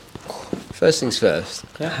First things first,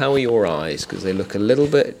 How are your eyes? Because they look a little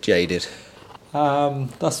bit jaded.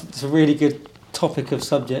 That's a really good topic of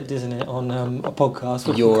subject, isn't it, on a podcast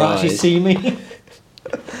where Your you can't actually eyes. see me,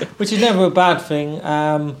 which is never a bad thing.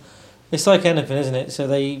 It's like anything, isn't it?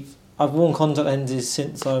 So I've worn contact lenses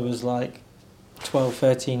since I was like 12,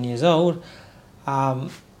 13 years old.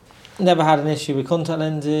 Never had an issue with contact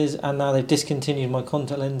lenses, and now they've discontinued my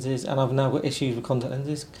contact lenses, and I've now got issues with contact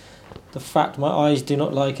lenses. The fact my eyes do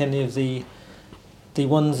not like any of the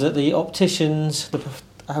ones that the opticians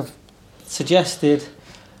have suggested,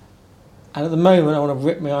 and at the moment I want to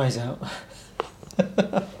rip my eyes out.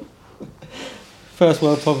 First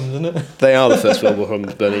world problems, isn't it? They are the first world war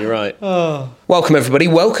problems, Bernie, you're right. Oh. Welcome, everybody.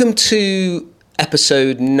 Welcome to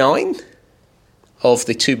episode 9 of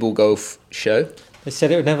the Two Ball Golf Show. They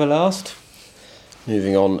said it would never last.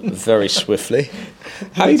 Moving on very swiftly.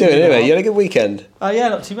 How are you doing anyway? You had a good weekend? Yeah,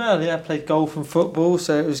 not too bad. Yeah, I played golf and football,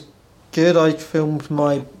 so it was good. I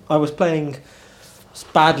was playing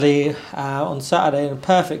badly on Saturday in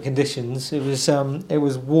perfect conditions. It was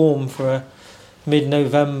warm for a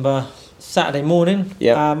mid-November Saturday morning.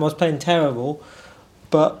 Yeah. I was playing terrible,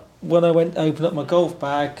 but when I went to open up my golf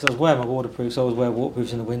bag, because I was wearing my waterproofs, so I was wearing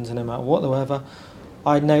waterproofs in the winter no matter what the weather,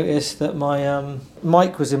 I noticed that my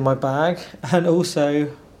mic was in my bag and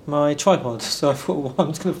also my tripod. So I thought, well, I'm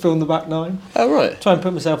just going to film the back nine. Oh, right. Try and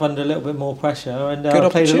put myself under a little bit more pressure, and Good I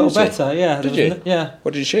played a little opportunity. better. Yeah. Did you? Yeah.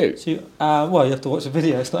 What did you shoot? So, well, you have to watch the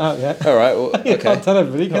video. It's not out yet. All right. Well, You okay. can't tell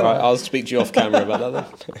everybody, can All right. I? I'll speak to you off camera about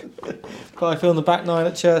that then. But I filmed the back nine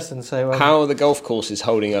at Churston. So How are the golf courses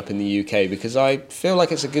holding up in the UK? Because I feel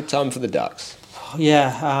like it's a good time for the Ducks.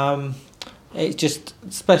 yeah, it's just,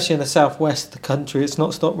 especially in the southwest of the country, it's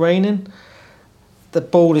not stopped raining. The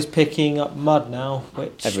ball is picking up mud now,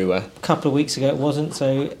 which Everywhere. a couple of weeks ago it wasn't.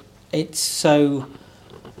 So you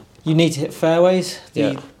need to hit fairways.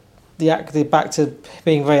 The back to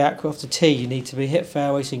being very accurate off the tee, you need to hit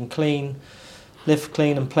fairways so you can lift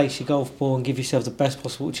clean and place your golf ball and give yourself the best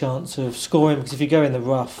possible chance of scoring. Because if you go in the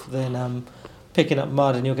rough, then picking up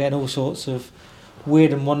mud and you're getting all sorts of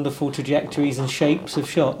weird and wonderful trajectories and shapes of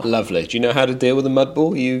shot. Lovely. Do you know how to deal with a mud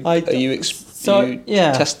ball? You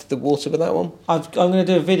tested the water with that one? I'm going to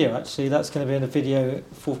do a video actually. That's going to be in a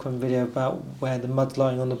forthcoming video about where the mud's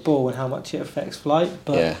lying on the ball and how much it affects flight.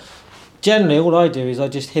 But generally, all I do is I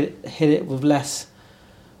just hit it with less.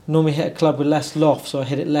 Normally, hit a club with less loft, so I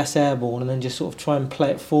hit it less airborne, and then just sort of try and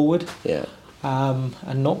play it forward. Yeah.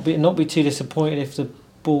 And not be too disappointed if the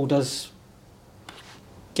ball does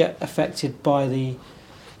get affected by the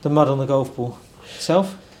mud on the golf ball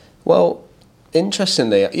itself. Well,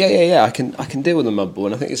 interestingly, I can deal with the mud ball,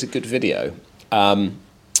 and I think it's a good video.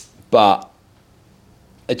 But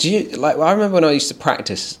do you I remember when I used to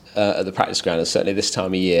practice at the practice ground, and certainly this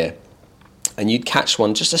time of year, and you'd catch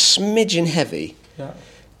one just a smidgen heavy,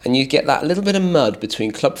 and you'd get that little bit of mud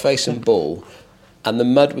between club face and ball, and the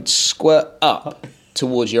mud would squirt up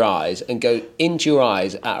towards your eyes and go into your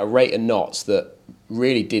eyes at a rate of knots that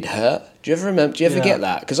really did hurt. Do you ever get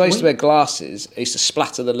that? Because I used to wear glasses. I used to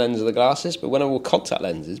splatter the lens of the glasses, but when I wore contact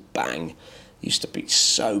lenses, bang, it used to be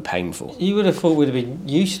so painful. You would have thought we'd have been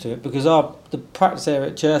used to it because the practice area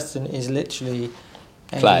at Churston is literally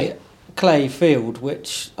a clay field,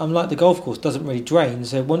 which, unlike the golf course, doesn't really drain.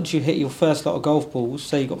 So once you hit your first lot of golf balls,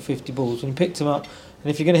 say you got 50 balls, when you picked them up, and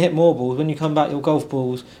if you're going to hit more balls, when you come back, your golf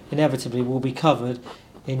balls inevitably will be covered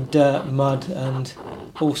in dirt, mud, and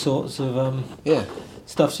all sorts of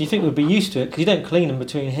stuff. So you think we'd be used to it because you don't clean them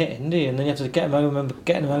between hitting, do you? And then you have to get them home. Remember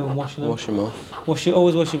getting them home and washing them. Wash them off.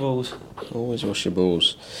 Always wash your balls. Always wash your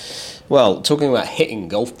balls. Well, talking about hitting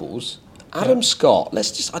golf balls, Adam Scott. I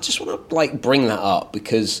just want to bring that up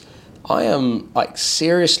because I am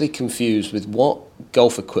seriously confused with what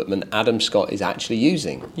golf equipment Adam Scott is actually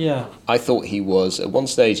using. Yeah. I thought he was at one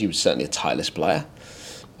stage. He was certainly a Titleist player.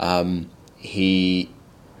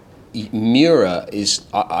 Mura is.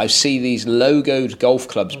 I see these logoed golf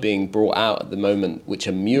clubs being brought out at the moment, which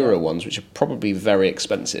are Mura ones, which are probably very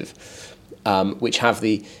expensive, which have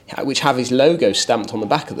his logo stamped on the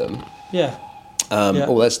back of them. Yeah. Oh,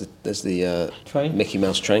 there's the train. Mickey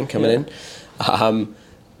Mouse train coming in.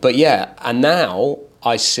 But yeah, and now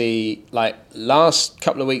I see last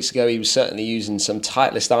couple of weeks ago he was certainly using some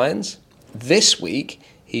Titleist irons. This week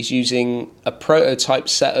he's using a prototype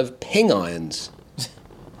set of ping irons.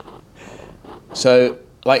 So,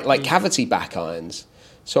 cavity back irons.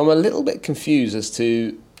 So I'm a little bit confused as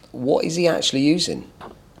to what is he actually using.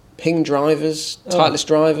 Ping drivers, Titleist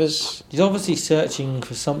drivers. He's obviously searching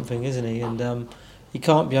for something, isn't he? And he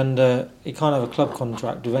can't have a club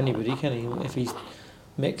contract with anybody, can he? If he's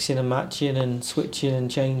mixing and matching and switching and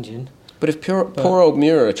changing. But if poor old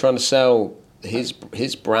Muir are trying to sell his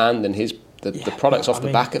brand and the products off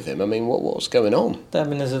the back of him, I mean, what's going on? I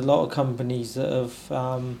mean, there's a lot of companies that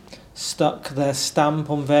have stuck their stamp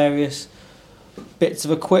on various bits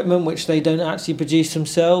of equipment which they don't actually produce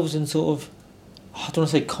themselves, and sort of, I don't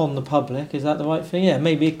want to say con the public. Is that the right thing? Yeah,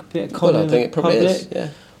 maybe a bit of con the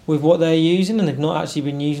public with what they're using, and they've not actually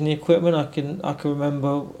been using the equipment. I can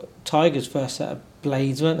remember Tiger's first set of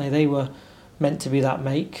blades, weren't they? They were meant to be that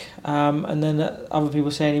make, and then other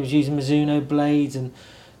people saying he was using Mizuno blades, and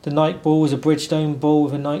the Nike ball was a Bridgestone ball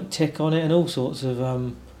with a Nike tick on it, and all sorts of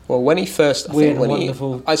well, when he first,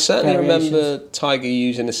 wonderful I certainly variations. remember Tiger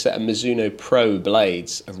using a set of Mizuno Pro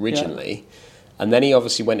blades originally, and then he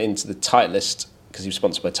obviously went into the Titleist because he was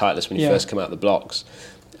sponsored by Titleist when he first came out of the blocks.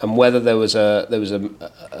 And whether there was a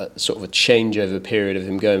sort of a changeover period of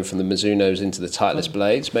him going from the Mizunos into the Titleist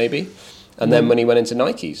blades, maybe, and then when he went into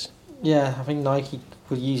Nikes. Yeah, I think Nike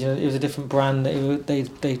were using it was a different brand that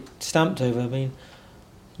they stamped over. I mean,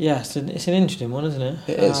 yeah, it's an interesting one, isn't it?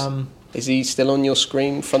 It is. Is he still on your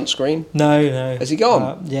front screen? No. Has he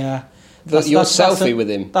gone? Yeah. Your selfie with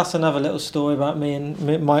him? That's another little story about me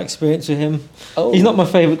and my experience with him. Oh. He's not my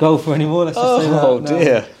favourite golfer anymore, let's just say that. Oh,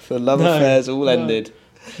 dear. The love affairs all ended.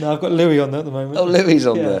 No, I've got Louis on there at the moment. Oh, Louis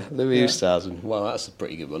on there. Louis Oosthuizen. Wow, that's a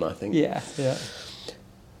pretty good one, I think. Yeah.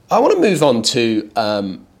 I want to move on to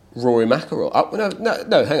Rory McIlroy.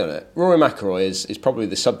 No, hang on a minute. Rory McIlroy is probably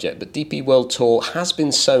the subject, but DP World Tour has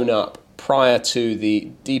been sewn up prior to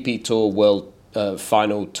the DP Tour World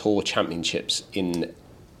Final Tour Championships in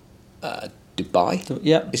Dubai.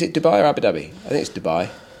 Yeah. Is it Dubai or Abu Dhabi? I think it's Dubai.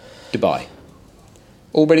 Dubai.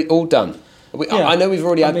 All done. I know we've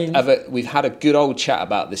already we've had a good old chat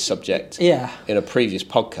about this subject in a previous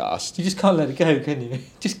podcast. You just can't let it go, can you?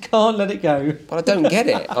 Just can't let it go. But I don't get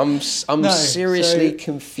it. I'm seriously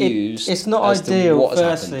confused. It's not ideal,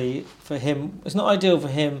 firstly, for him. It's not ideal for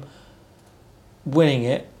him winning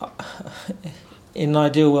it. In an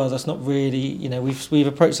ideal world, that's not really, we've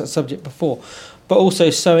approached that subject before. But also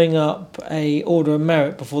sewing up a order of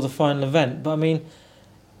merit before the final event. But I mean,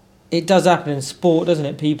 it does happen in sport, doesn't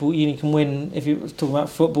it? People, you can win, if you're talking about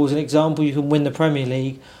football as an example, you can win the Premier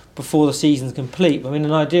League before the season's complete. But I mean,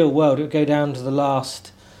 in an ideal world, it would go down to the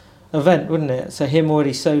last event, wouldn't it? So him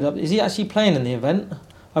already sewed up. Is he actually playing in the event?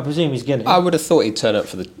 I presume he's going to. I would have thought he'd turn up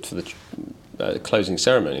for the closing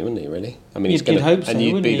ceremony, wouldn't he, really? I mean, you'd hope so, and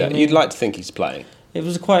you'd be there. I mean, you'd like to think he's playing. It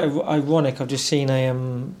was quite ironic. I've just seen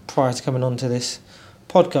prior to coming onto this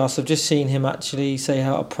podcast, I've just seen him actually say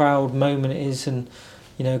how a proud moment it is, and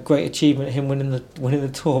great achievement, him winning the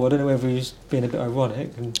tour. I don't know whether he was being a bit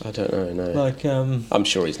ironic. I don't know. No. I'm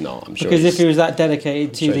sure he's not. Because if he was that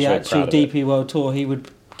dedicated to the actual DP World Tour, he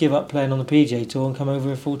would give up playing on the PGA Tour and come over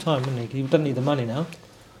here full time, wouldn't he? He doesn't need the money now.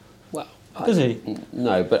 Well, does he?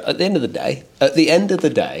 No, but at the end of the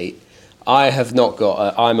day, I have not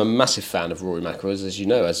got. I'm a massive fan of Rory McIlroy, as you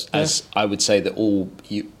know, as I would say that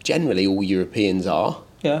generally all Europeans are.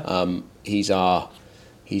 Yeah.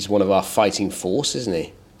 He's one of our fighting force, isn't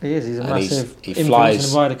he? He is. He's a massive he influence flies,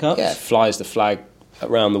 in the Ryder Cups. Yeah, flies the flag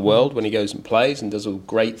around the world when he goes and plays, and does all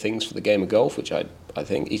great things for the game of golf, which I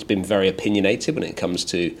think he's been very opinionated when it comes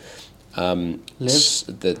to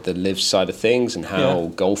the live side of things and how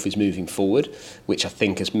golf is moving forward, which I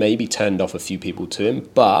think has maybe turned off a few people to him,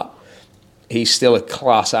 but he's still a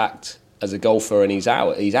class act as a golfer, and he's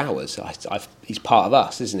ours. He's part of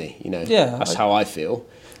us, isn't he? That's how I feel.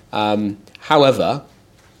 However,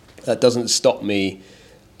 that doesn't stop me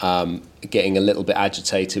getting a little bit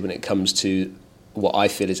agitated when it comes to what I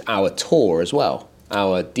feel is our tour as well.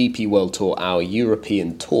 Our DP World Tour, our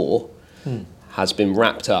European Tour, has been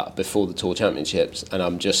wrapped up before the Tour Championships, and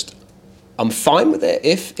I'm fine with it.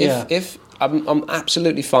 If I'm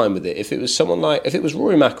absolutely fine with it. If it was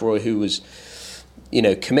Rory McIlroy who was,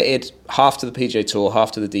 committed half to the PGA Tour,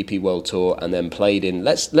 half to the DP World Tour, and then played in.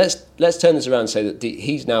 Let's turn this around and say that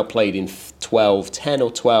he's now played in 10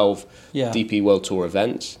 or 12 DP World Tour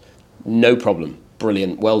events. No problem.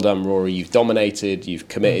 Brilliant. Well done, Rory. You've dominated. You've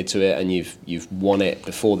committed to it, and you've won it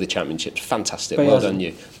before the championships. Fantastic. Well done,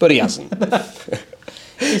 you. But he hasn't.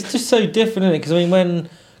 It's just so different, isn't it? Because when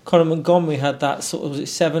Conor Montgomery had that sort of, was it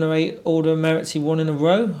 7 or 8 order of merits he won in a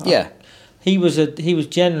row? Yeah. He was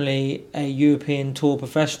generally a European Tour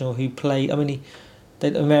professional who played. I mean,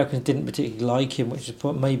 the Americans didn't particularly like him, which is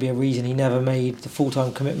maybe a reason he never made the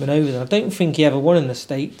full-time commitment over there. I don't think he ever won in the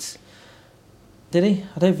States. Did he?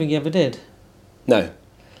 I don't think he ever did. No.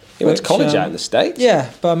 He went to college out in the States. Yeah,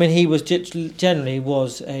 but I mean, he was generally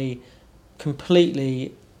was a complete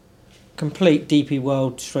DP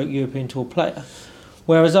World / European Tour player,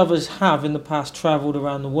 whereas others have in the past travelled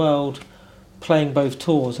around the world playing both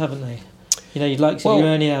tours, haven't they? You know, you'd like to see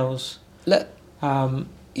Ernie Els.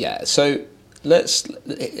 Yeah, so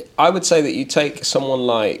I would say that you take someone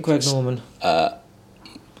like Greg Norman.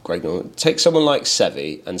 Take someone like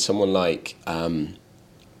Seve and someone like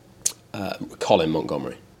Colin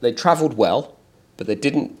Montgomery. They travelled well, but they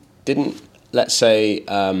didn't. Let's say,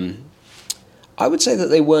 I would say that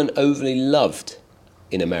they weren't overly loved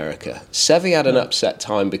in America. Seve had an upset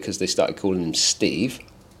time because they started calling him Steve,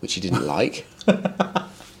 which he didn't like.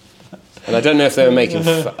 And I don't know if they were making.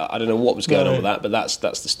 I don't know what was going on with that, but that's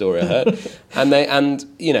the story I heard. And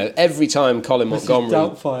you know, every time Colin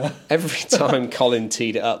Montgomery, every time Colin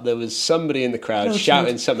teed it up, there was somebody in the crowd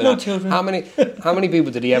shouting something out. How many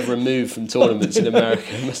people did he ever remove from tournaments in America?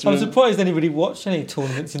 I'm surprised anybody watched any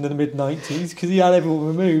tournaments in the mid-90s because he had everyone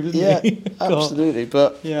removed, didn't he? Absolutely.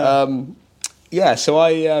 But so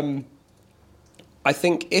I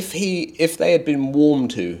think if they had been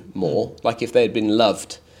warmed to more, like if they had been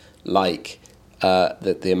loved, like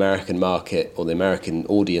the American market or the American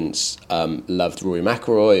audience loved Rory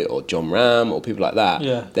McIlroy or John Ram or people like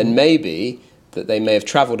that, then maybe that they may have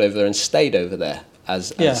travelled over there and stayed over there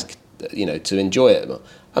as you know, to enjoy it.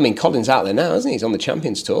 I mean, Colin's out there now, isn't he? He's on the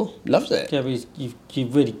Champions Tour. Loves it. Yeah, but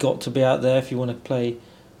you've really got to be out there if you want to play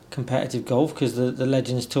competitive golf, because the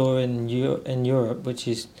Legends Tour in Europe, which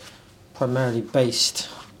is primarily based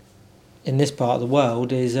in this part of the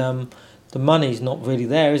world, is the money's not really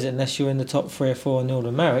there, is it? Unless you're in the top 3 or 4 in North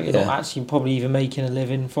America, you're not actually probably even making a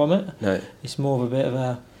living from it. No, it's more of a bit of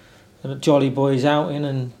a jolly boys outing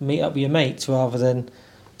and meet up with your mates, rather than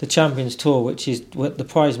the Champions Tour, which is the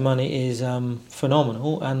prize money is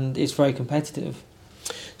phenomenal and it's very competitive.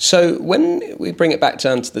 So when we bring it back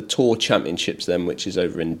down to the Tour Championships, then, which is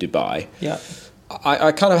over in Dubai,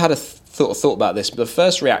 I kind of had a thought about this, but the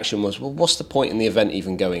first reaction was, well, what's the point in the event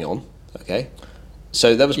even going on? Okay.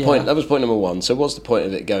 So that was point number one. So what's the point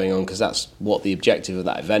of it going on? Because that's what the objective of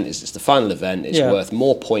that event is. It's the final event. It's worth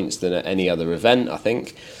more points than at any other event, I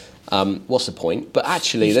think. What's the point? But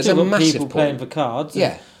actually, there's a massive people point. Playing for cards.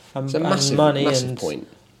 It's a massive money and point.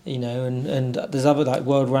 You know, and there's other like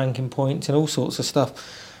world ranking points and all sorts of stuff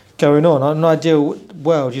going on. In an ideal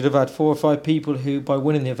world, you'd have had 4 or 5 people who, by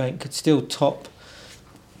winning the event, could still top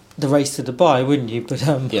the race to Dubai, wouldn't you? But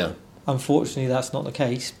unfortunately, that's not the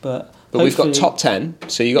case. But we've got top 10,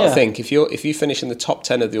 so you got to think if you finish in the top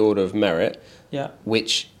 10 of the order of merit,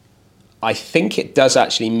 which I think it does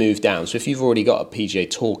actually move down. So if you've already got a PGA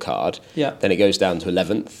Tour card, then it goes down to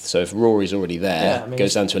 11th. So if Rory's already there, it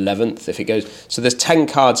goes down to 11th. If it goes, so there's 10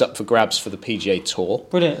 cards up for grabs for the PGA Tour.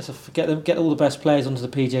 Brilliant. So get all the best players onto the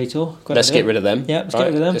PGA Tour. Let's get rid of them. Yeah, let's get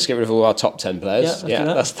rid of them. Let's get rid of all our top 10 players.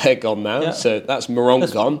 They're gone now. Yeah. So that's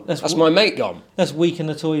Moronk gone. That's my mate gone. Let's weaken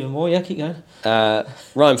the tour even more. Yeah, keep going.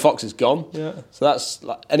 Ryan Fox is gone. Yeah. So that's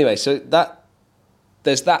anyway. So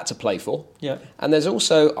there's that to play for. Yeah. And there's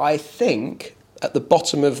also, I think, at the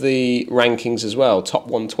bottom of the rankings as well, top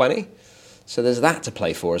 120. So there's that to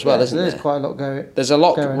play for as well, isn't there? There's quite a lot going. There's a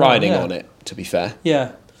lot riding on it, to be fair.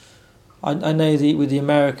 Yeah. I know with the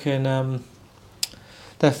American,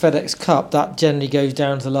 their FedEx Cup, that generally goes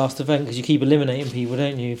down to the last event because you keep eliminating people,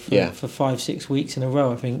 don't you, for 5-6 weeks in a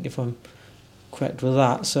row, I think, if I'm correct with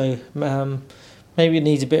that. So maybe it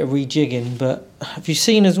needs a bit of rejigging. But have you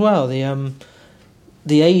seen as well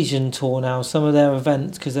the Asian Tour now, some of their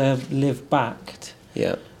events, because they're live backed.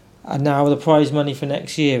 Yeah. And now the prize money for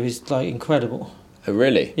next year is like incredible. Oh,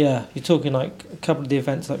 really? Yeah, you're talking like a couple of the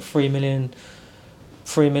events like $3 million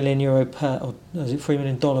euro per, or is it $3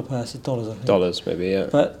 million purse? It's dollars, I think. Dollars, maybe, yeah.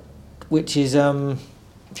 But which is better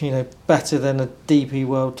than a DP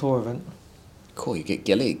World Tour event. Cool, you get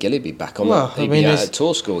Gilly. Gilly'd be back on that. He'd be at a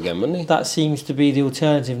tour school again, wouldn't he? That seems to be the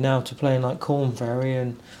alternative now to playing like Corn Ferry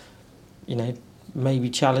and maybe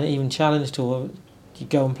Challenge Tour. You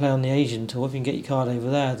go and play on the Asian Tour. If you can get your card over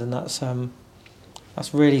there, then that's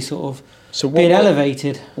really sort of being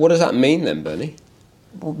elevated. What does that mean then, Bernie?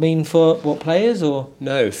 Mean for what, players or?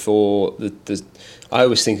 No, for the I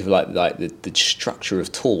always think of like the structure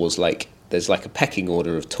of tours. Like there's like a pecking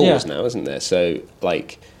order of tours now, isn't there? So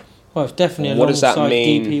like, well, it's definitely what does that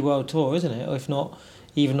mean? DP World Tour, isn't it? Or if not,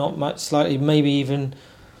 even not much, slightly, maybe even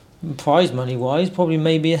prize money wise, probably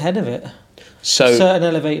maybe ahead of it. So certain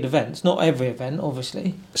elevated events, not every event,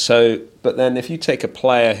 obviously. So, but then if you take a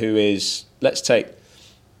player who is, let's take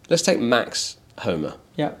Max Homer.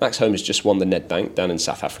 Yeah. Max Homer's just won the Nedbank down in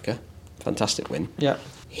South Africa. Fantastic win. Yeah.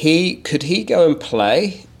 Could he go and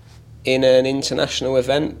play in an international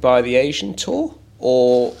event by the Asian Tour,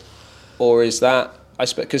 or is that, I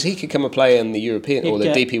suppose, because he could come and play on the European or the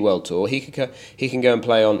DP World Tour. He can go and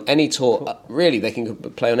play on any tour. Really, they can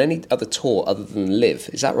play on any other tour other than Live.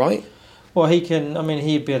 Is that right? Well, he can. I mean,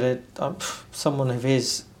 he'd be able to. Someone of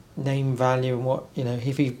his name value and what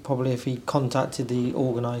if he contacted the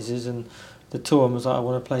organisers and the tour and was like, I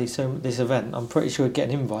want to play this event, I'm pretty sure he'd get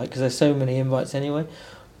an invite because there's so many invites anyway.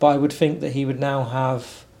 But I would think that he would now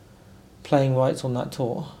have playing rights on that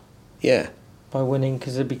tour. Yeah. By winning,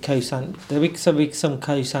 because there'd be some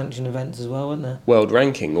co-sanctioned events as well, wouldn't there? World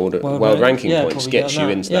ranking ranking points gets you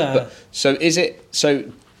into that. But so is it?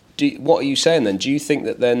 So, what are you saying then? Do you think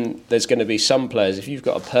that then there's going to be some players, if you've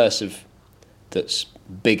got a purse that's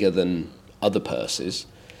bigger than other purses,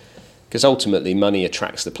 because ultimately money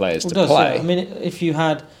attracts the players to play. Yeah. I mean,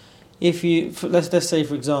 let's say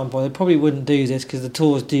for example, they probably wouldn't do this because the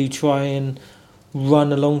tours do try and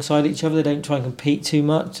run alongside each other. They don't try and compete too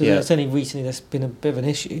much. So it's only recently that's been a bit of an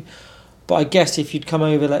issue. But I guess if you'd come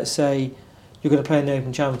over, let's say you're going to play in the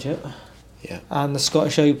Open Championship, and the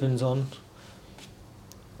Scottish Open's on,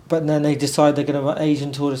 but then they decide they're going to run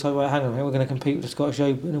Asian Tour. Decide, right, hang on a minute, we're going to compete with the Scottish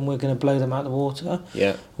Open, and we're going to blow them out of the water. Yeah.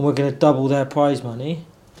 And we're going to double their prize money.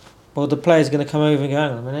 Well, the player's going to come over and go,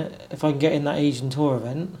 hang on a minute, if I can get in that Asian Tour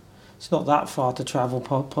event, it's not that far to travel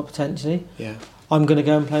potentially. Yeah. I'm going to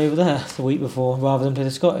go and play over there the week before rather than play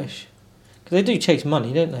the Scottish. Because they do chase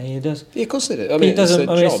money, don't they? It does. Yeah, of course they do. I mean,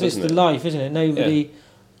 it's the life, isn't it? Nobody,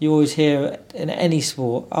 you always hear in any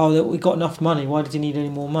sport, we've got enough money, why does he need any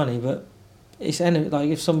more money? But it's like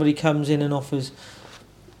if somebody comes in and offers,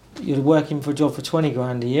 you're working for a job for 20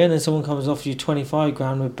 grand a year, and then someone comes and offers you 25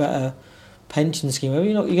 grand with better pension scheme,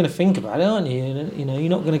 you're going to think about it, aren't you? You're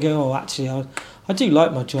not going to go, actually, I do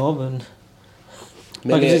like my job, and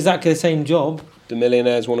like it's exactly the same job. Do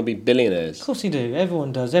millionaires want to be billionaires? Of course they do.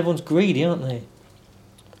 Everyone does. Everyone's greedy, aren't they?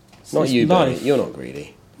 Not you, Benny. You're not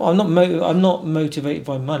greedy. Well, I'm not motivated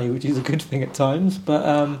by money, which is a good thing at times.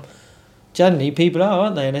 But generally, people are,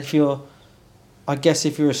 aren't they? And if you're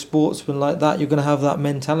a sportsman like that, you're going to have that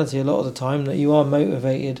mentality a lot of the time that you are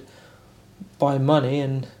motivated by money,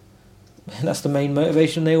 and that's the main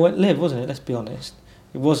motivation they went live, wasn't it? Let's be honest.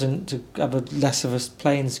 It wasn't to have a less of a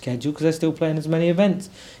playing schedule because they're still playing as many events,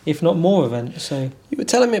 if not more events. So you were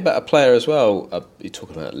telling me about a player as well. You're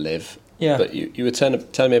talking about Liv, but you were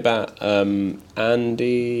telling me about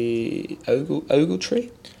Andy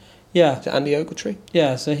Ogletree. Yeah, is it Andy Ogletree?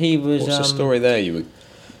 Yeah, so he was. What's the story there? You were.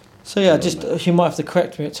 So you might have to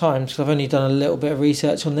correct me at times because I've only done a little bit of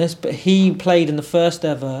research on this. But he played in the first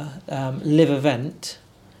ever Liv event,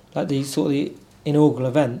 like the inaugural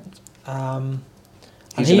event.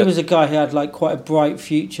 And he was a guy who had like quite a bright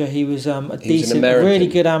future. He was a decent, really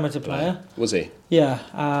good amateur player. Was he? Yeah.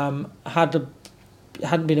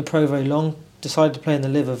 Hadn't been a pro very long. Decided to play in the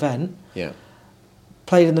Liv event. Yeah.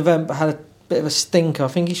 Played in the event, but had a bit of a stinker. I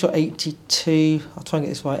think he shot 82. I'll try and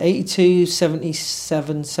get this right. 82,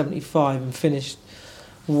 77, 75, and finished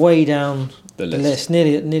way down the list.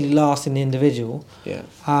 Nearly last in the individual. Yeah.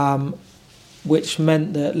 Which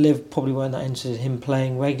meant that Liv probably weren't that interested in him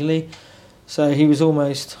playing regularly. So he was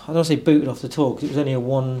almost, I don't want to say booted off the tour because it was only a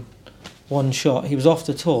one shot. He was off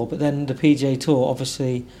the tour, but then the PGA Tour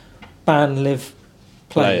obviously banned Liv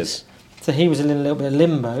players. So he was in a little bit of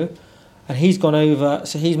limbo, and he's gone over.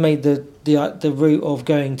 So he's made the route of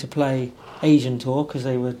going to play Asian Tour because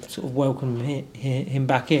they were sort of welcoming him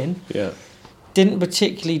back in. Yeah. Didn't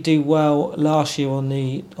particularly do well last year on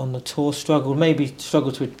the tour. Struggled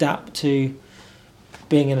to adapt to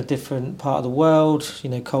being in a different part of the world,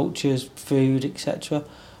 cultures, food, etc.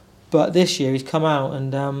 But this year he's come out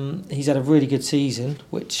and he's had a really good season,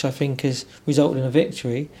 which I think has resulted in a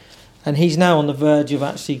victory. And he's now on the verge of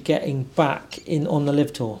actually getting back in on the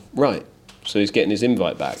Liv Tour. Right. So he's getting his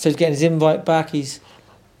invite back. His world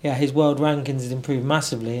rankings has improved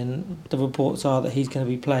massively, and the reports are that he's going to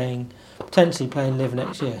be potentially playing Liv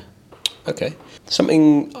next year. Okay.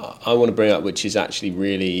 Something I want to bring up, which is actually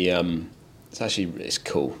really... It's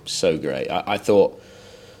cool, so great. I thought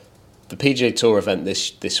the PGA Tour event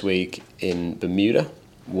this week in Bermuda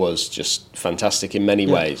was just fantastic in many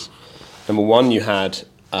ways. Number one, you had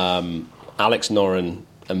Alex Noren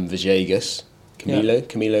and Camilo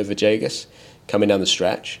Villegas coming down the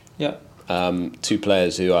stretch. Yeah. Two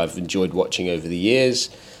players who I've enjoyed watching over the years.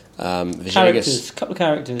 Villegas, couple of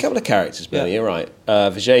characters, Benny, you're right.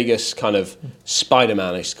 Villegas, kind of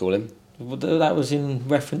Spider-Man, I used to call him. That was in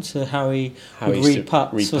reference to how he would read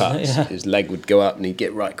putts. Yeah. His leg would go up and he'd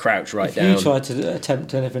get crouch right down. If you tried to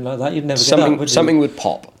attempt anything like that, you'd never get up, would you? Something would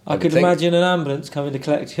pop. I could imagine an ambulance coming to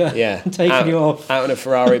collect you and taking you off. Out in a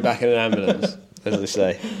Ferrari, back in an ambulance, as they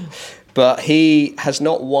say. But he has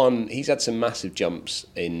not won. He's had some massive jumps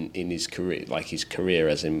in his career,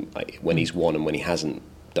 as in like when he's won and when he hasn't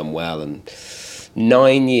done well. And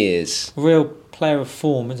 9 years. A real player of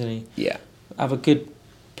form, isn't he? Yeah. Have a good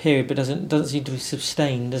period, but doesn't seem to be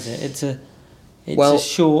sustained, does it? It's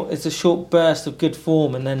a short burst of good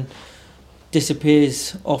form and then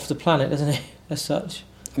disappears off the planet, doesn't it? As such.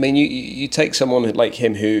 I mean, you take someone like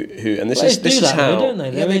him who and this is how, don't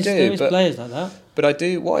they? Yeah, There is players like that. But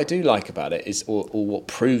what I do like about it is, or what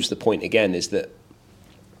proves the point again, is that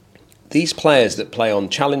these players that play on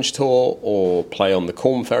Challenge Tour or play on the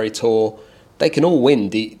Corn Ferry Tour, they can all win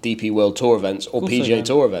DP World Tour events or PGA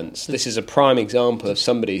Tour events. This is a prime example of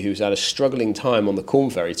somebody who's had a struggling time on the Corn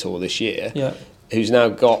Ferry Tour this year, who's now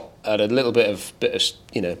got a little bit of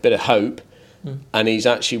hope. And he's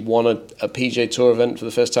actually won a PGA Tour event for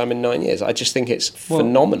the first time in 9 years. I just think it's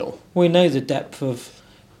phenomenal. We know the depth of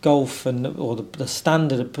golf or the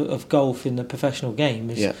standard of golf in the professional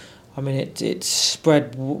game is. I mean, it's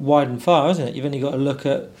spread wide and far, isn't it? You've only got to look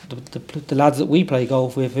at the lads that we play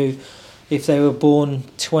golf with, who, if they were born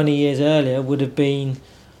 20 years earlier, would have been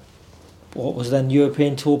what was then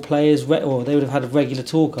European Tour players, or they would have had regular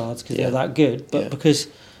tour cards because they're that good. But because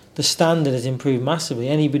the standard has improved massively,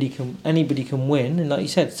 anybody can win, and like you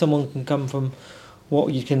said, someone can come from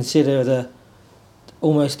what you consider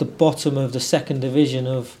almost the bottom of the second division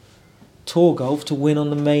of tour golf to win on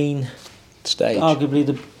the main stage,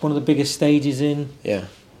 arguably one of the biggest stages in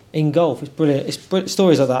golf. It's brilliant.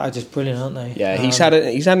 Stories like that are just brilliant, aren't they? Yeah, he's had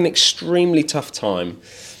an extremely tough time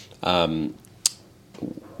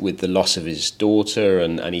with the loss of his daughter,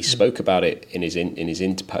 and he spoke about it in his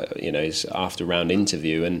his after round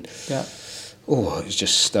interview, and it was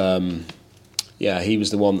just he was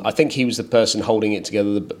the one. I think he was the person holding it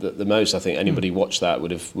together the most. I think anybody watched that would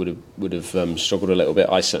have struggled a little bit.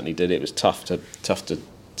 I certainly did. It was tough to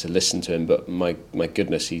listen to him, but my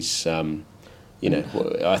goodness, he's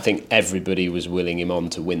I think everybody was willing him on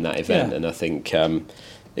to win that event, and I think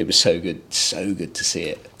it was so good to see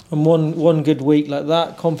it. And one good week like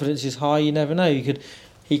that, confidence is high. You never know.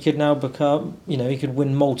 He could now become, he could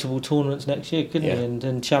win multiple tournaments next year, couldn't he?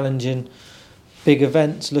 And challenging big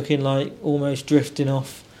events, looking like almost drifting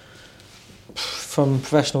off from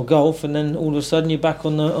professional golf, and then all of a sudden you're back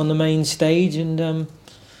on the main stage, and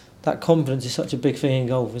that confidence is such a big thing in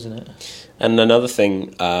golf, isn't it? And another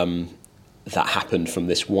thing that happened from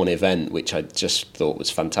this one event, which I just thought was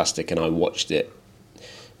fantastic, and I watched it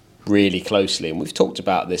really closely, and we've talked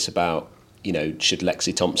about this should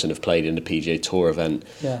Lexi Thompson have played in a PGA Tour event,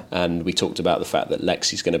 and we talked about the fact that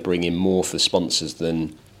Lexi's going to bring in more for sponsors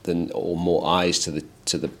than or more eyes to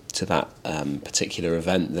that particular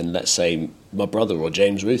event than, let's say, my brother or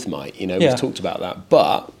James Ruth might. We've talked about that,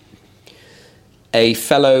 but a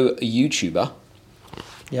fellow YouTuber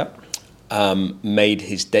made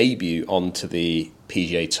his debut onto the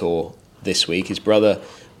PGA Tour this week. His brother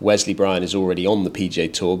Wesley Bryan is already on the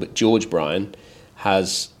PGA Tour, but George Bryan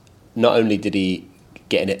has, not only did he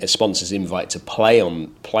get a sponsor's invite to play on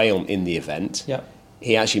in the event,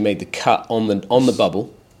 he actually made the cut on the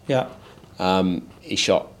bubble. He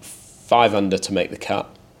shot 5 under to make the cut,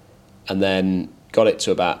 and then got it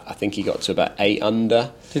to about 8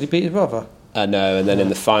 under. Did he beat his brother? No, and then in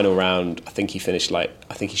the final round, I think he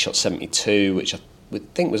shot 72, which I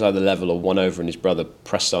would think was either level or 1 over, and his brother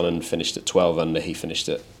pressed on and finished at 12 under. He finished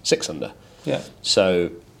at 6 under.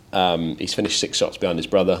 So he's finished 6 shots behind his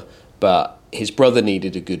brother, but his brother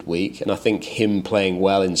needed a good week, and I think him playing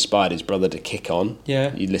well inspired his brother to kick on.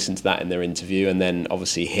 You listen to that in their interview, and then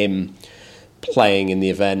obviously him playing in the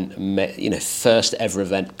event, first ever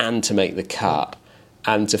event, and to make the cut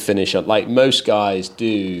and to finish up like most guys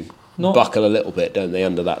do. Buckle a little bit, don't they,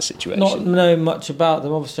 under that situation? Not know much about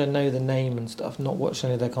them. Obviously, I know the name and stuff. Not watched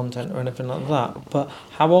any of their content or anything like that. But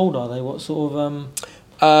how old are they? What sort of?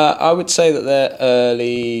 I would say that they're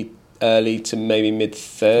early to maybe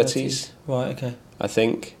mid-30s. Right. Okay. I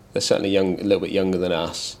think they're certainly a little bit younger than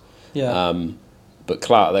us. But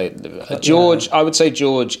Clark, George. I would say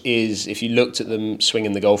George is. If you looked at them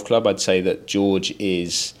swinging the golf club, I'd say that George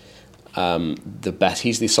is the best.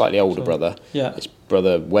 He's the slightly older brother. His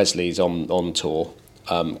brother Wesley's on tour,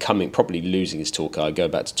 probably losing his tour card, go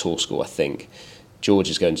back to tour school, I think. George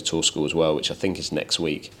is going to tour school as well, which I think is next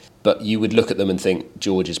week. But you would look at them and think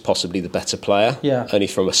George is possibly the better player. Only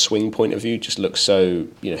from a swing point of view, just looks so,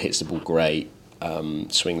 hits the ball great,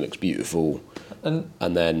 swing looks beautiful.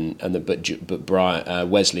 But Brian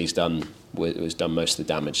Wesley's done most of the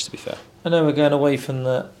damage, to be fair. I know we're going away from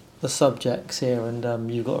the subjects here, and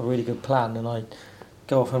you've got a really good plan, and I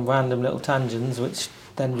go off on random little tangents, which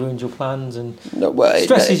then ruins your plans and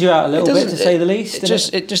stresses you out a little bit, to say the least.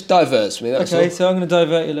 It just diverts me. That's okay, all. So I'm going to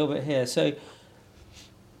divert you a little bit here. So,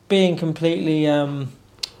 being completely out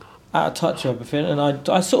of touch with everything, and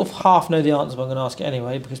I sort of half know the answer, but I'm going to ask it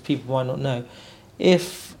anyway because people might not know.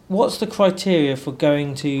 What's the criteria for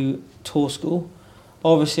going to tour school?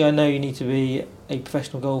 Obviously, I know you need to be a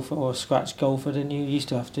professional golfer or a scratch golfer, didn't you? You used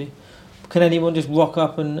to have to. Can anyone just rock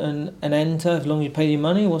up and enter as long as you pay your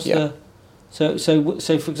money? So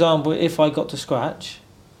for example, if I got to scratch,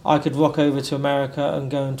 I could rock over to America and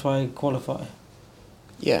go and try and qualify.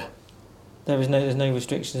 Yeah. There's no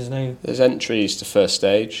restrictions. There's entries to first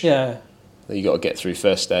stage. Yeah. You got to get through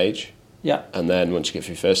first stage. Yeah. And then once you get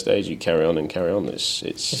through first stage, you carry on and carry on. It's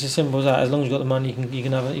as simple as that. As long as you've got the money, you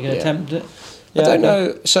can attempt it. Yeah, I don't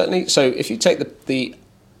know. Certainly. So if you take the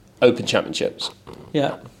Open Championships.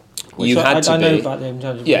 Yeah. You had to I be. know about the Open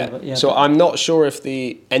Championship. Yeah. So I'm not sure if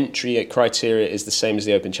the entry criteria is the same as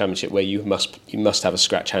the Open Championship, where you must have a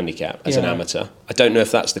scratch handicap as an amateur. I don't know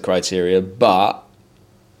if that's the criteria, but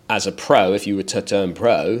as a pro, if you were to turn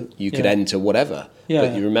pro, you could enter whatever. Yeah.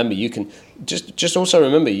 But you remember, you can just also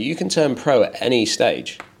remember you can turn pro at any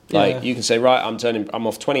stage. Like you can say, right, I'm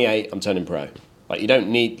off 28, I'm turning pro. Like you don't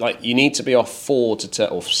need, you need to be off 4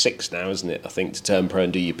 or 6 now, isn't it? I think to turn pro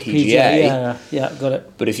and do your PGA. Yeah, got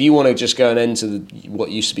it. But if you want to just go and enter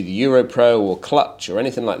what used to be the Euro Pro or Clutch or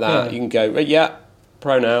anything like that, you can go,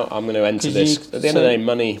 pro now. I'm going to enter this. At the end of the day,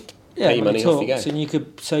 money. Pay your money, off you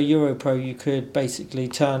go. And Euro Pro, you could basically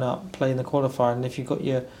turn up, play in the qualifier, and if you got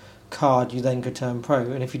your card, you then could turn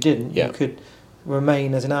pro. And if you didn't, you could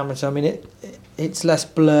remain as an amateur. I mean, it's less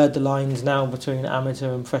blurred, the lines now between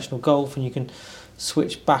amateur and professional golf, and you can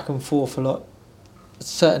switch back and forth a lot. It's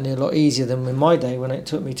certainly a lot easier than in my day when it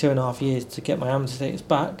took me 2.5 years to get my amateur status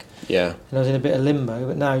back. Yeah. And I was in a bit of limbo,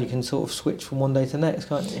 but now you can sort of switch from one day to the next,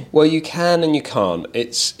 can't you? Well, you can and you can't.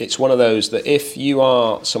 It's one of those that if you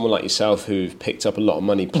are someone like yourself who've picked up a lot of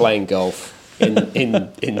money playing golf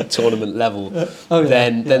in tournament level,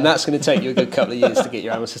 then that's going to take you a good couple of years to get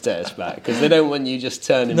your amateur status back, because they don't want you just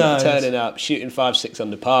turning up, shooting 5-6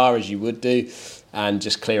 under par as you would do, and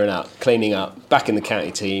just cleaning up, back in the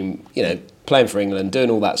county team, playing for England, doing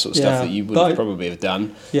all that sort of stuff that you would probably have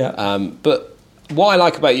done. Yeah. But what I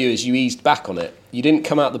like about you is you eased back on it. You didn't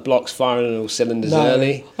come out the blocks firing on all cylinders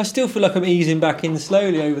early. I still feel like I'm easing back in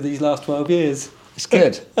slowly over these last 12 years. It's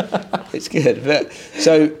good. It's good. But,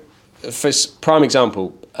 so, for prime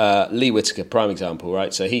example, Lee Whitaker, prime example,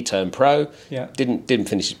 right? So he turned pro, didn't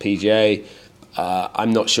finish his PGA.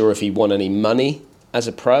 I'm not sure if he won any money as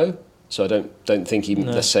a pro, so I don't think he,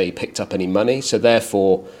 let's say, picked up any money. So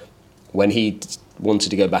therefore, when he wanted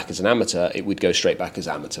to go back as an amateur, it would go straight back as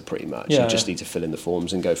amateur pretty much. You just need to fill in the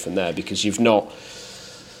forms and go from there, because you've not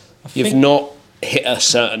hit a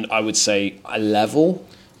certain, I would say, a level.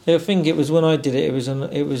 I think it was when I did it.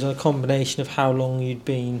 It was a combination of how long you'd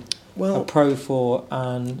been a pro for,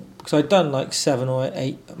 and because I'd done like 7 or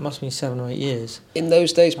 8, it must have been 7 or 8 years. In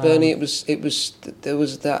those days, Bernie, there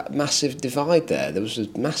was that massive divide there. There was a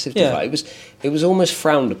massive divide. It was almost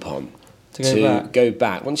frowned upon to go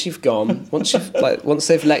back. Once you've gone, once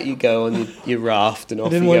they've let you go on your raft and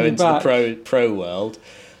off you go into the pro world.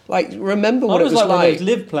 Remember what it was like. One of those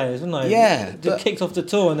live players, wasn't I? Yeah, just kicked off the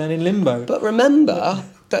tour and then in limbo. But remember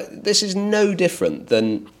that this is no different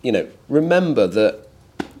than remember that.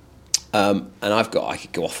 And I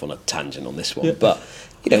could go off on a tangent on this one, but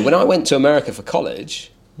when I went to America for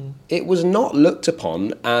college, it was not looked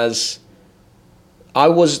upon as I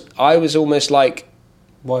was almost like,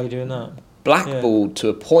 why are you doing that? Blackballed to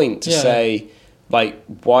a point to say, like,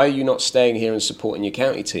 why are you not staying here and supporting your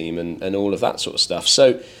county team and all of that sort of stuff?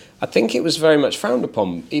 So I think it was very much frowned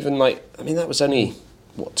upon. Even that was only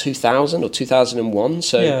 2000 or 2001.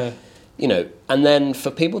 So and then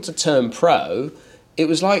for people to turn pro, it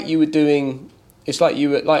was like you were doing. It's like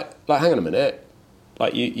you were like hang on a minute.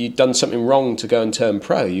 Like you'd done something wrong to go and turn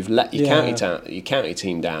pro. You've let your county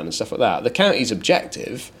team down and stuff like that. The county's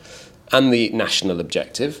objective and the national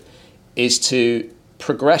objective is to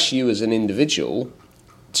progress you as an individual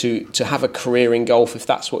to have a career in golf if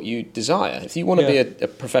that's what you desire. If you want to be a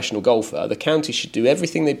professional golfer, the county should do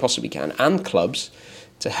everything they possibly can, and clubs,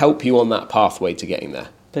 to help you on that pathway to getting there.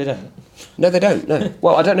 They don't. No, they don't. No.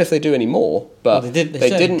 Well, I don't know if they do anymore, but they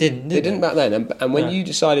didn't back then. And when you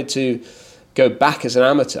decided to go back as an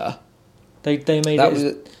amateur, they made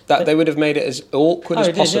they would have made it as awkward as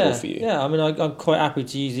possible for you. Yeah, I mean, I'm quite happy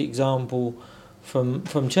to use the example from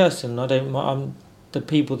Churston. I'm the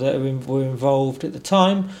people that were involved at the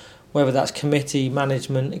time, whether that's committee,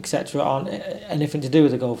 management, etc., aren't anything to do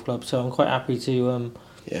with the golf club. So I'm quite happy to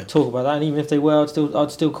talk about that. And even if they were,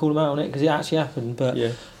 I'd still call them out on it, because it actually happened. But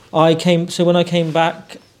when I came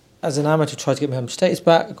back as an amateur, tried to get my home status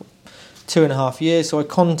back, 2.5 years. So I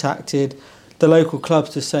contacted the local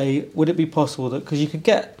clubs to say, would it be possible that, because you could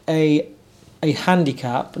get a a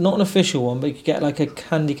handicap, not an official one, but you could get like a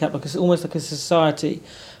handicap, almost like a society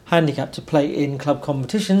handicap to play in club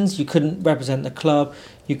competitions. You couldn't represent the club,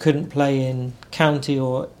 you couldn't play in county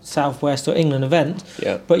or southwest or England events,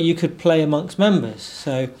 but you could play amongst members.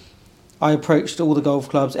 So I approached all the golf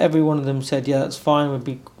clubs. Every one of them said, "Yeah, that's fine. Would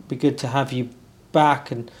be good to have you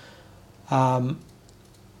back," and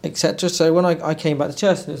etc. So when I came back to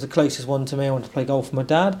Chester, it was the closest one to me. I wanted to play golf with my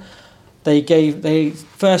dad.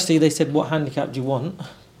 Firstly they said, "What handicap do you want?"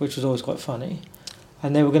 which was always quite funny,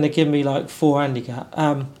 and they were going to give me like 4 handicap.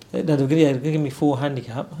 They were going to give me 4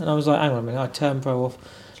 handicap, and I was like, "Hang on a minute, I turned pro off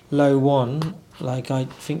low 1. Like, I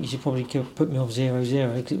think you should probably put me off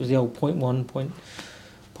 0-0 because it was the old point 1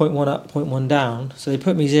 up, point 1 down." So they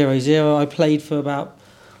put me 0-0. I played for about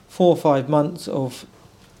 4 or 5 months of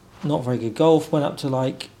not very good golf. Went up to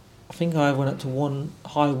I think I went up to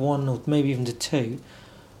high 1 or maybe even to 2.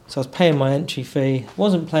 So I was paying my entry fee.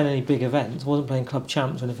 Wasn't playing any big events. Wasn't playing club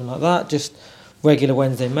champs or anything like that. Just regular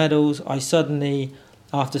Wednesday medals. I suddenly,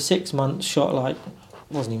 after 6 months, shot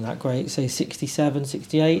wasn't even that great. Say 67,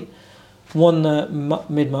 68. Won the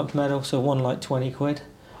mid-month medal, so won like 20 quid.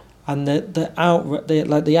 And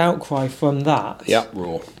the outcry from that. Yeah,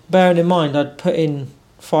 raw. Bearing in mind, I'd put in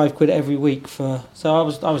 5 quid every week so I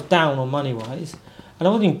was down on money wise, and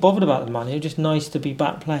I wasn't even bothered about the money. It was just nice to be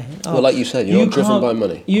back playing. Well, like you said, you're not driven by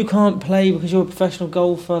money. You can't play because you're a professional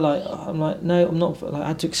golfer. I'm like, no, I'm not. I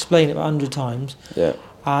had to explain it about 100 times. Yeah.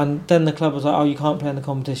 And then the club was like, "Oh, you can't play in the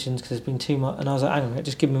competitions because there's been too much." And I was like, "Hang on a minute,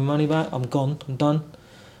 just give me my money back. I'm gone. I'm done."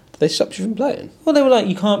 They stopped you from playing? Well, they were like,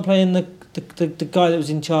 "You can't play in the guy that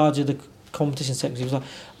was in charge of the competition section." He was like,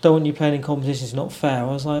 "Don't want you playing in competitions. It's not fair."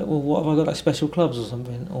 I was like, "Well, what have I got, like special clubs or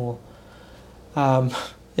something?" Or,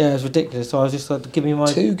 yeah, it was ridiculous. So I was just like, "Give me my."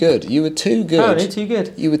 Too good. You were too good. Apparently, too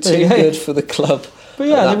good. You were too good for the club. But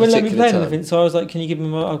yeah, they wouldn't let me play anything. So I was like, "Can you give me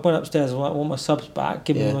my?" I went upstairs. I was like, "I want my subs back.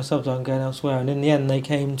 Give me my subs. I'm going elsewhere." And in the end, they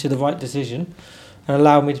came to the right decision and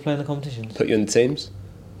allowed me to play in the competitions. Put you in the teams?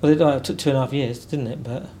 Well, it took 2.5 years, didn't it?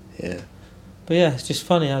 But yeah, it's just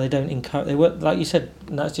funny how they don't encourage. They were, like you said,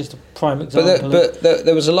 and that's just a prime example. But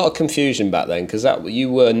there was a lot of confusion back then because that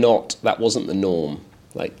wasn't the norm.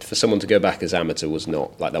 Like, for someone to go back as amateur was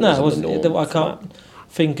not like that. No, wasn't the norm. I can't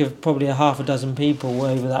think of probably a half a dozen people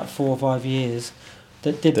over that 4 or 5 years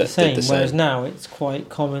that did the same. Whereas now it's quite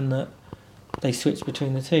common that they switch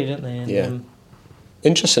between the two, don't they? And,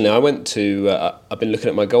 interestingly, I went to. I've been looking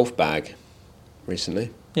at my golf bag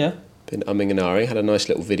recently. Yeah. Been umming and ahhing. Had a nice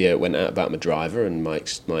little video that went out about my driver and my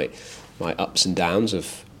ups and downs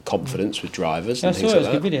of confidence with drivers and things like that. It was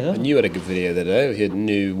a good video, and you had a good video the other day. You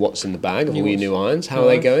knew what's in the bag of all your new irons. How are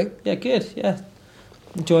they going? Yeah, good. Yeah,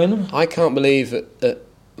 enjoying them. I can't believe that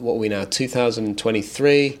what are we now,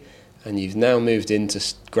 2023, and you've now moved into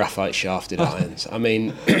graphite shafted irons. I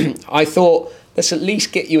mean, I thought, let's at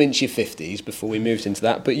least get you into your 50s before we moved into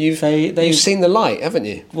that. But you've seen the light, haven't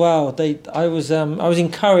you? Well, I was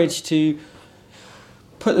encouraged to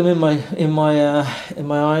put them in my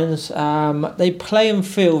irons. They play and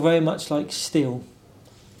feel very much like steel,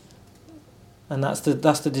 and that's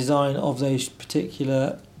the design of those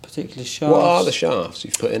particular shafts. What are the shafts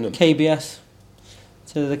you've put in them? KBS.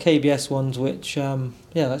 So the KBS ones, which like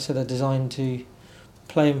I said, are designed to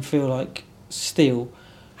play and feel like steel.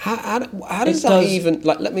 How does that even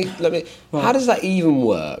let me? Right. How does that even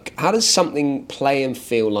work? How does something play and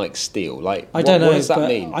feel like steel? Like, I don't know. What does that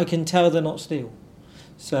mean? I can tell they're not steel.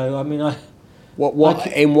 So I mean,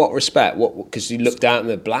 in what respect? Because you looked out and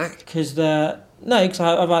they're black. Because I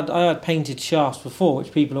had painted shafts before,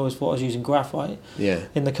 which people always thought I was using graphite. Yeah.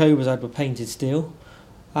 In the Cobras, I had painted steel.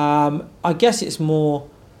 I guess it's more.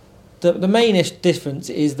 The main difference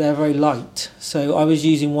is they're very light. So I was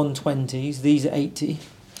using 120s. These are 80.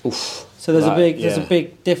 Oof. So there's a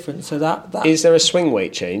big difference. So that is there a swing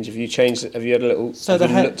weight change? Have you had a little? So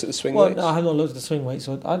have you looked at the swing weights? No, I have not looked at the swing weight.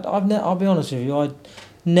 So I'll be honest with you. I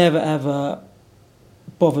never ever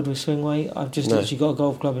bothered with swing weight. I've just literally got a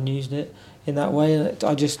golf club and used it in that way. And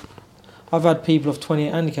I've had people of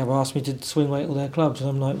 28 handicap ask me to swing weight all their clubs, and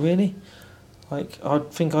I'm like, really? Like, I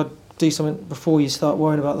think I'd do something before you start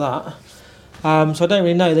worrying about that. So I don't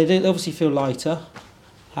really know. They obviously feel lighter.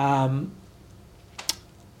 And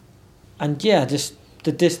they're just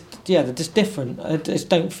different. They just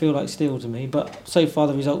don't feel like steel to me. But so far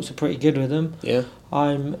the results are pretty good with them. Yeah.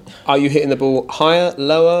 Are you hitting the ball higher,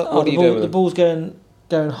 lower? What are you doing with the ball's going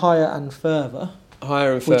higher and further.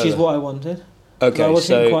 Higher and further. Which is what I wanted. Okay. So I was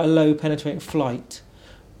hitting quite a low penetrating flight,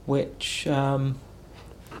 which has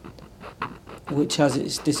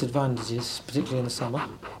its disadvantages, particularly in the summer.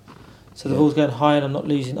 So the ball's going high and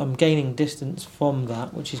I'm gaining distance from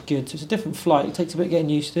that, which is good. So it's a different flight. It takes a bit getting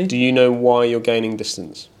used to. Do you know why you're gaining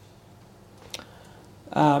distance?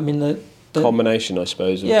 I mean, the combination, I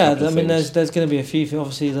suppose. Of there's going to be a few things.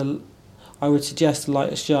 Obviously, I would suggest the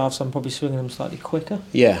lighter shafts. I'm probably swinging them slightly quicker.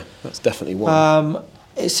 Yeah, that's definitely one.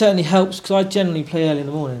 It certainly helps because I generally play early in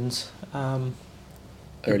the mornings.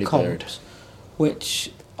 Early bird.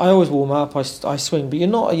 Which I always warm up. I swing, but you're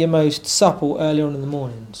not at your most supple early on in the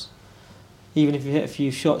mornings. Even if you hit a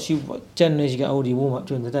few shots, generally as you get older, you warm up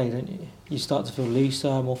during the day, don't you? You start to feel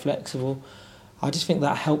looser, more flexible. I just think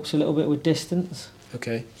that helps a little bit with distance.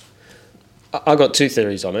 Okay. I've got two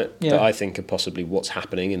theories on it that I think are possibly what's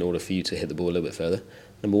happening in order for you to hit the ball a little bit further.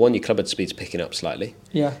 Number one, your clubhead speed's picking up slightly.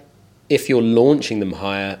 Yeah. If you're launching them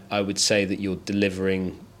higher, I would say that you're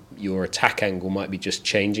delivering, your attack angle might be just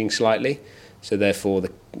changing slightly. So therefore,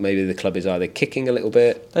 maybe the club is either kicking a little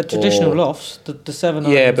bit. They're traditional lofts, the 7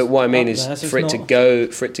 irons. Yeah, but what I mean is for it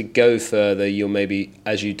to go further, you're maybe,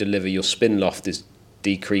 as you deliver, your spin loft is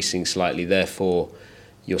decreasing slightly. Therefore,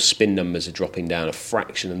 your spin numbers are dropping down a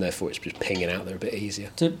fraction, and therefore it's just pinging out there a bit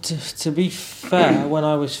easier. To be fair, when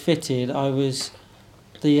I was fitted,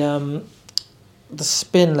 the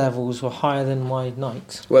spin levels were higher than my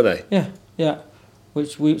Nikes. Were they? Yeah.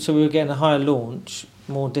 So we were getting a higher launch,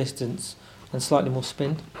 more distance, and slightly more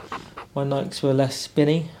spin. My Nikes were less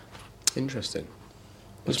spinny. Interesting.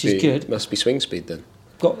 Which is good. Must be swing speed then.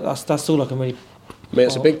 That's all I can really. I mean,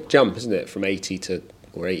 it's a big jump, isn't it? From 80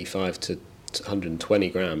 or 85 to 120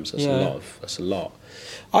 grams. That's a lot.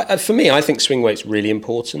 For me, I think swing weight's really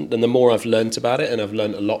important, and the more I've learnt about it, and I've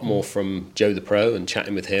learnt a lot more from Joe the Pro and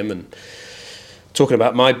chatting with him and talking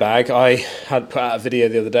about my bag. I had put out a video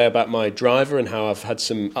the other day about my driver and how I've had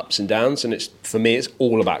some ups and downs, and for me it's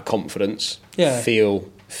all about confidence. Feel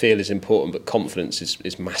is important, but confidence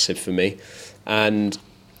is massive for me. And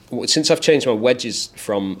since I've changed my wedges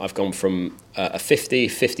I've gone from a 50,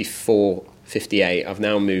 54, 58, I've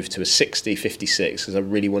now moved to a 60, 56 because I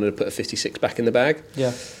really wanted to put a 56 back in the bag.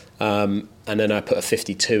 And then I put a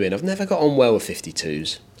 52 in. I've never got on well with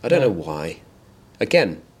 52s. I don't know why.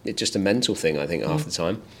 Again, it's just a mental thing, I think, half the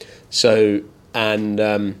time. So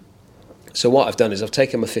what I've done is I've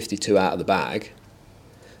taken my 52 out of the bag.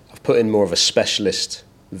 I've put in more of a specialist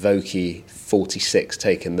Vokey 46,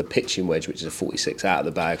 taken the pitching wedge, which is a 46, out of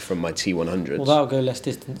the bag from my T100s. Well, that'll go less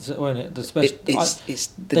distance, won't it?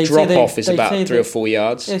 The drop-off is about 3 or 4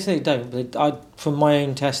 yards. They say don't, but from my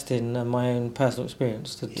own testing and my own personal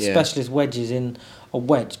experience, the specialist wedges in a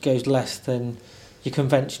wedge goes less than your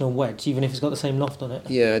conventional wedge, even if it's got the same loft on it.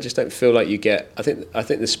 Yeah, I just don't feel like you get. I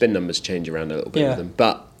think the spin numbers change around a little bit with them.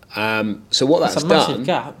 But so what that's done, massive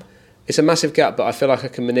gap. It's a massive gap, but I feel like I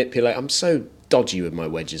can manipulate. I'm so dodgy with my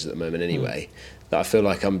wedges at the moment, anyway, that I feel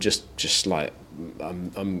like I'm just like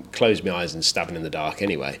I'm closing my eyes and stabbing in the dark,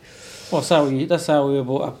 anyway. Well, that's how we were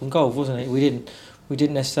brought up in golf, wasn't it? We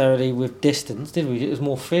didn't necessarily with distance, did we? It was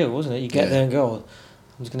more feel, wasn't it? You get there and go,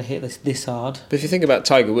 I'm just going to hit this hard. But if you think about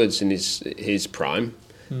Tiger Woods in his prime,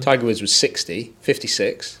 Tiger Woods was 60,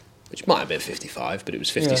 56, which might have been 55, but it was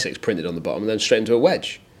 56 printed on the bottom, and then straight into a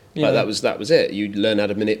wedge. Yeah. Like that was it. You learn how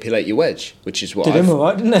to manipulate your wedge, which is what did him all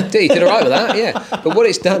right, didn't it? He did all right with that, yeah. But what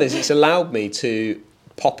it's done is it's allowed me to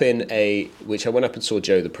pop in which I went up and saw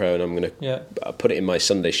Joe the Pro, and I'm going to put it in my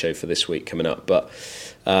Sunday show for this week coming up. But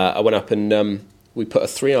I went up and we put a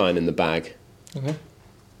 3-iron in the bag. Okay.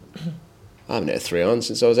 I haven't hit a 3-iron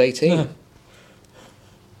since I was 18. No.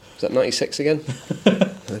 Was that 96 again? A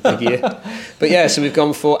big year. But yeah, so we've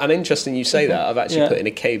gone for, and interesting you say that, I've actually put in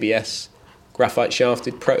a KBS graphite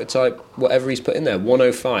shafted prototype, whatever he's put in there,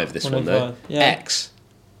 105, this 105, one there. X.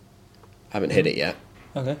 Haven't hit it yet.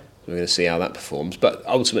 Okay. So we're going to see how that performs. But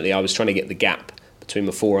ultimately, I was trying to get the gap between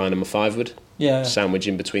my 4-iron and my 5-wood. Yeah. Sandwich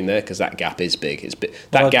in between there, because that gap is big.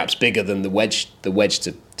 Gap's bigger than the wedge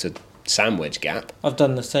to sandwich gap. I've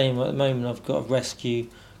done the same at the moment. I've got a rescue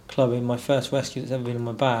club in my first rescue that's ever been in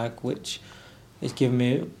my bag, which is giving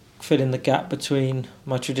me filling the gap between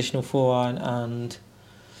my traditional 4-iron and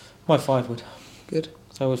my 5-wood. Good.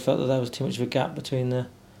 So I always felt that there was too much of a gap between the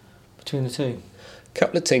two.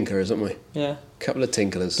 Couple of tinkerers, haven't we? Yeah. Couple of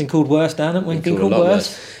tinkerers. Been called worse, Dan, haven't we? Been called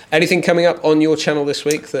worse. Anything coming up on your channel this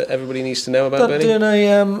week that everybody needs to know about, Benny? Doing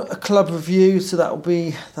a club review, so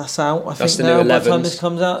that's out. That's the new 11s. By the time this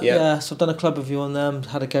comes out, yeah. So I've done a club review on them,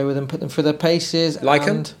 had a go with them, put them through their paces. Like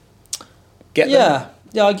them? Get them?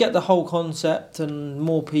 Yeah, I get the whole concept, and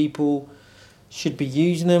more people should be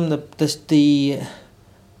using them. The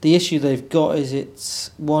The issue they've got is it's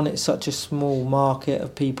such a small market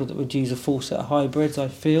of people that would use a full set of hybrids, I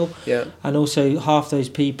feel. Yeah. And also half those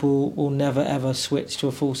people will never ever switch to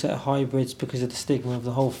a full set of hybrids because of the stigma of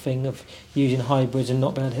the whole thing of using hybrids and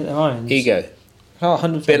not being able to hit their irons. Ego. Oh,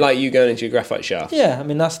 100%. A bit like you going into your graphite shaft. Yeah, I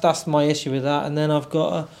mean that's my issue with that. And then I've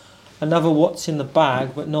got another what's in the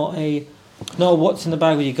bag, but not a what's in the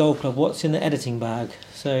bag with your golf club, what's in the editing bag.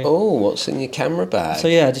 So What's in your camera bag? So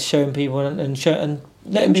yeah, just showing people and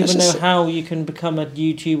letting people know how you can become a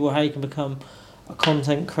YouTuber or how you can become a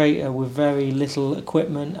content creator with very little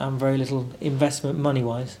equipment and very little investment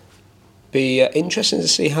money-wise. Be interesting to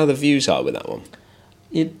see how the views are with that one.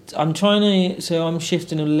 I'm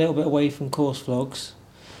shifting a little bit away from course vlogs.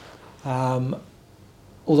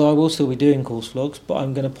 Although I will still be doing course vlogs, but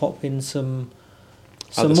I'm going to pop in some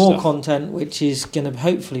Other more stuff. content, which is going to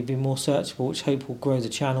hopefully be more searchable, which hope will grow the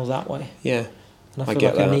channel that way. Yeah. And I I feel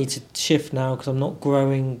get like that. I need to shift now because I'm not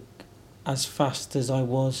growing as fast as I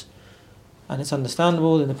was. And it's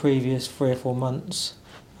understandable in the previous 3 or 4 months.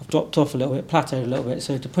 I've dropped off a little bit, plateaued a little bit.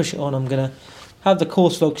 So to push it on, I'm going to have the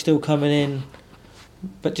course vlog still coming in,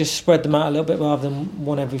 but just spread them out a little bit rather than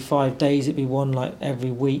one every 5 days. It'd be one like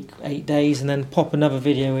every week, 8 days, and then pop another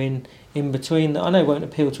video in between that I know won't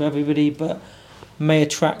appeal to everybody, but may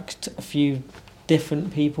attract a few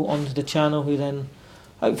different people onto the channel who then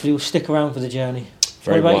hopefully will stick around for the journey.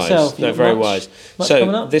 Very what about wise. yourself? No, You got very much wise.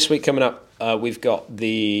 coming So up? this week coming up, we've got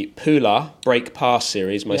the Pula Break Pass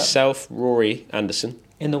series. Myself, Rory Anderson.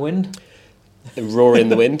 In the wind? Rory in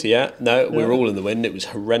the wind, yeah. No, we were all in the wind. It was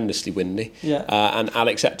horrendously windy. Yeah. And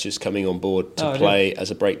Alex Etcher's coming on board to Oh, play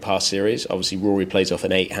as a break pass series. Obviously, Rory plays off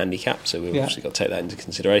an 8 handicap, so we've obviously got to take that into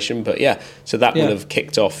consideration. But yeah, so that will have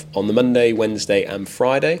kicked off on the Monday, Wednesday, and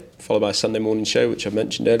Friday, followed by a Sunday morning show, which I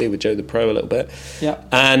mentioned earlier with Joe the Pro a little bit. Yeah.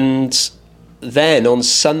 And then on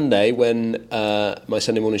Sunday, when my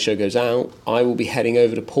Sunday morning show goes out, I will be heading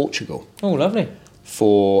over to Portugal Oh, lovely.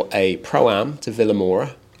 for a Pro-Am to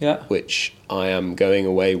Villamora. Yeah. Which I am going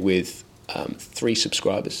away with 3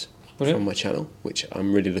 subscribers from my channel, which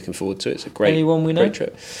I'm really looking forward to. It's a great, Anyone we know? great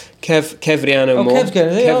trip. Kev Riano Moore. Kev's going,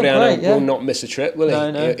 is he? Kev Oh, Riano great, yeah. will not miss a trip, will he?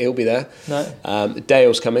 No. He'll be there. No.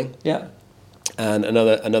 Dale's coming, Yeah. and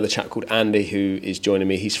another chap called Andy who is joining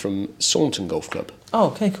me. He's from Saunton Golf Club. Oh,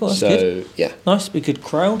 okay, cool. That's so good. yeah, Nice to be a good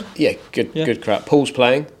crowd. yeah, good crowd. Paul's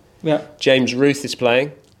playing. Yeah. James Ruth is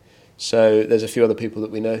playing. So there's a few other people that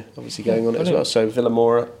we know obviously going on it as well. So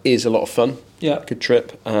Villamora is a lot of fun. Yeah. Good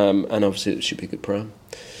trip. And obviously it should be a good pro.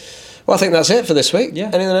 Well, I think that's it for this week. Yeah.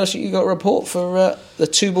 Anything else you got to report for the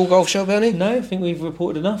 2-ball golf show, Bernie? No, I think we've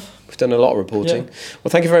reported enough. We've done a lot of reporting. Yeah. Well,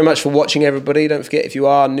 thank you very much for watching, everybody. Don't forget, if you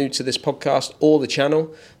are new to this podcast or the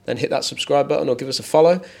channel, then hit that subscribe button or give us a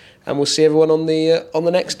follow. And we'll see everyone on the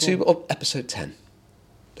next episode 10. Look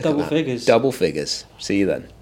at Double that. figures. Double figures. See you then.